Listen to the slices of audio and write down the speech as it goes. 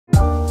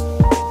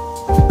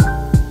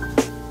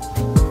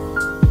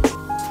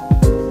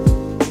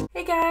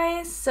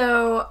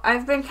so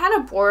I've been kind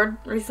of bored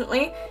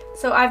recently,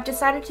 so I've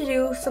decided to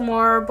do some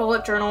more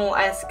bullet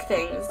journal-esque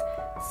things.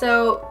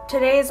 So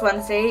today is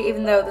Wednesday,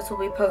 even though this will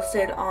be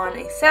posted on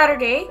a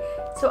Saturday,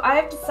 so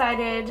I've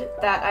decided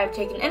that I've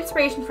taken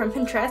inspiration from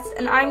Pinterest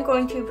and I'm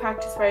going to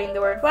practice writing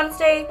the word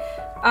Wednesday,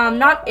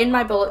 not in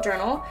my bullet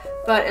journal,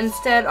 but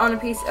instead on a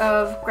piece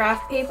of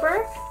graph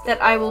paper that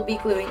I will be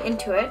gluing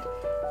into it.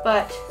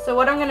 So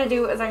what I'm going to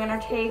do is I'm going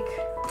to take,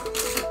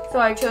 so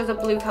I chose a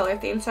blue color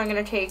theme, so I'm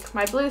going to take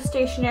my blue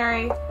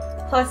stationery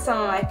plus some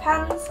of my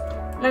pens,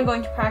 and I'm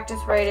going to practice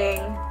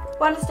writing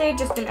Wednesday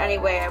just in any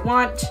way I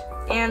want,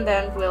 and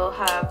then we'll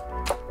have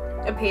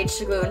a page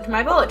to glue into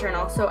my bullet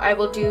journal. So I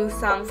will do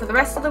some for the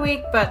rest of the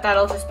week, but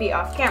that'll just be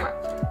off camera.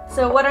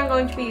 So what I'm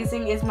going to be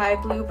using is my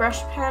blue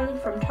brush pen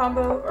from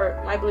Tombow,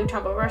 or my blue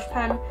Tombow brush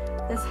pen,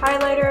 this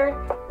highlighter,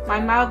 my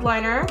mild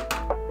liner,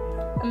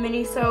 a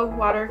Miniso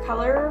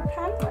watercolor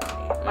pen,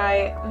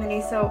 my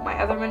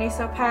other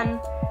Miniso pen,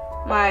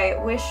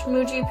 my Wish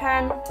Muji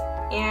pen,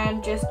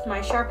 and just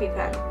my Sharpie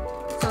pen.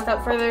 So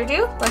without further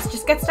ado, let's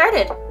just get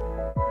started.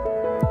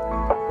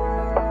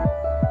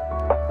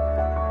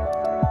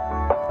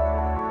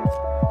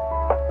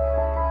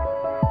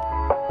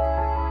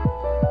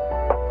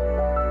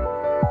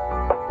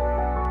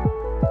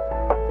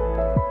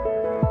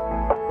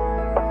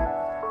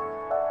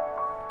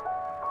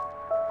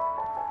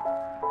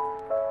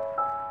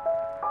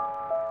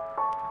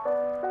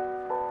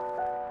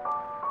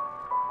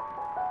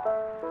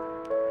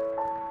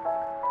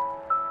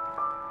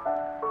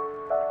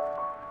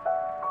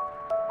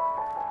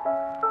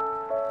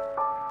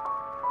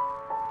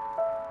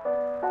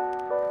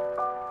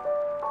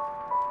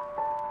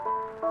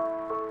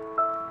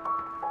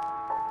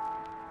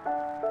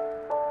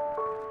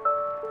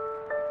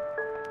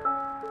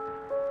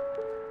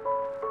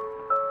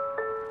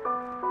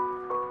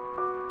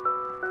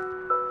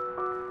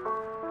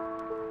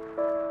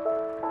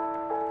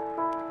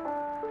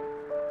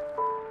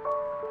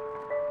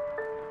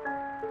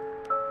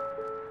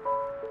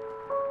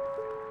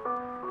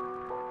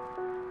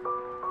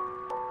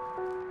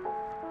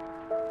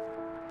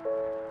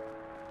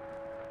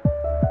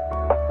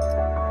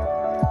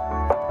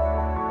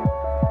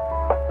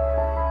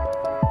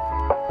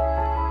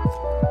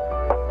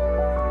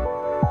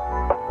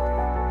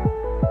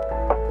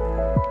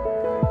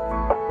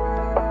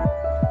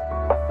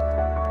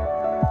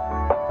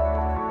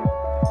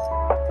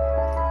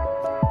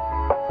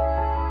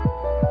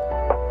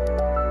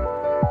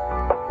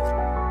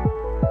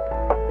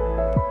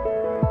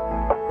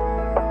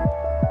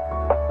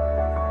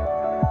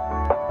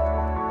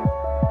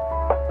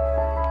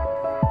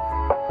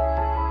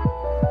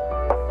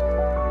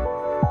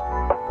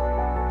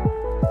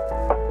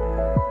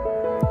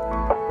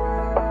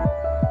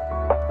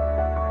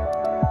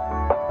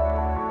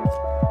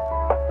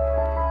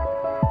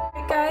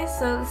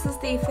 So this is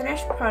the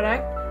finished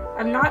product.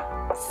 I'm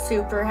not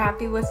super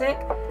happy with it,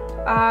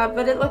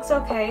 but it looks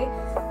okay.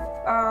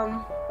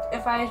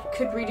 If I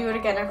could redo it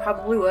again, I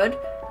probably would.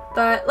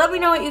 But let me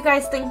know what you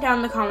guys think down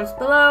in the comments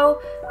below.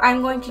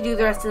 I'm going to do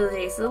the rest of the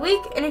days of the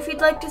week, and if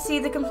you'd like to see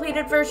the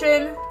completed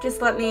version, just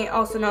let me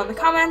also know in the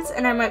comments,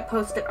 and I might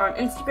post it on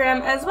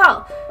Instagram as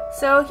well.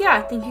 So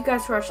yeah, thank you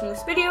guys for watching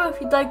this video. If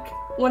you'd like,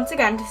 once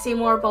again, to see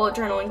more bullet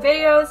journaling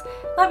videos,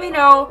 let me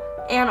know,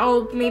 and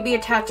I'll maybe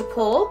attach a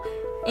poll.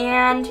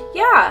 And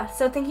yeah,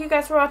 so thank you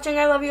guys for watching.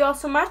 I love you all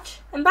so much,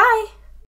 and bye!